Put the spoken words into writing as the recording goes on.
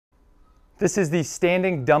This is the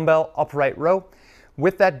standing dumbbell upright row.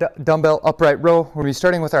 With that dumbbell upright row, we're going to be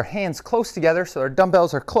starting with our hands close together, so our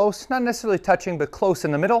dumbbells are close, not necessarily touching, but close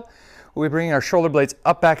in the middle. We'll be bringing our shoulder blades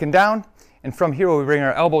up, back, and down. And from here, we'll be bringing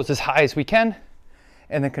our elbows as high as we can,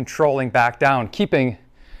 and then controlling back down, keeping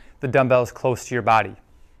the dumbbells close to your body.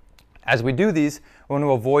 As we do these, we want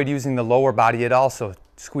to avoid using the lower body at all, so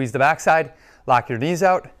squeeze the backside, lock your knees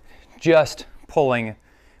out, just pulling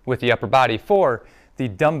with the upper body for the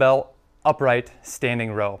dumbbell upright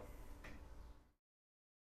standing row.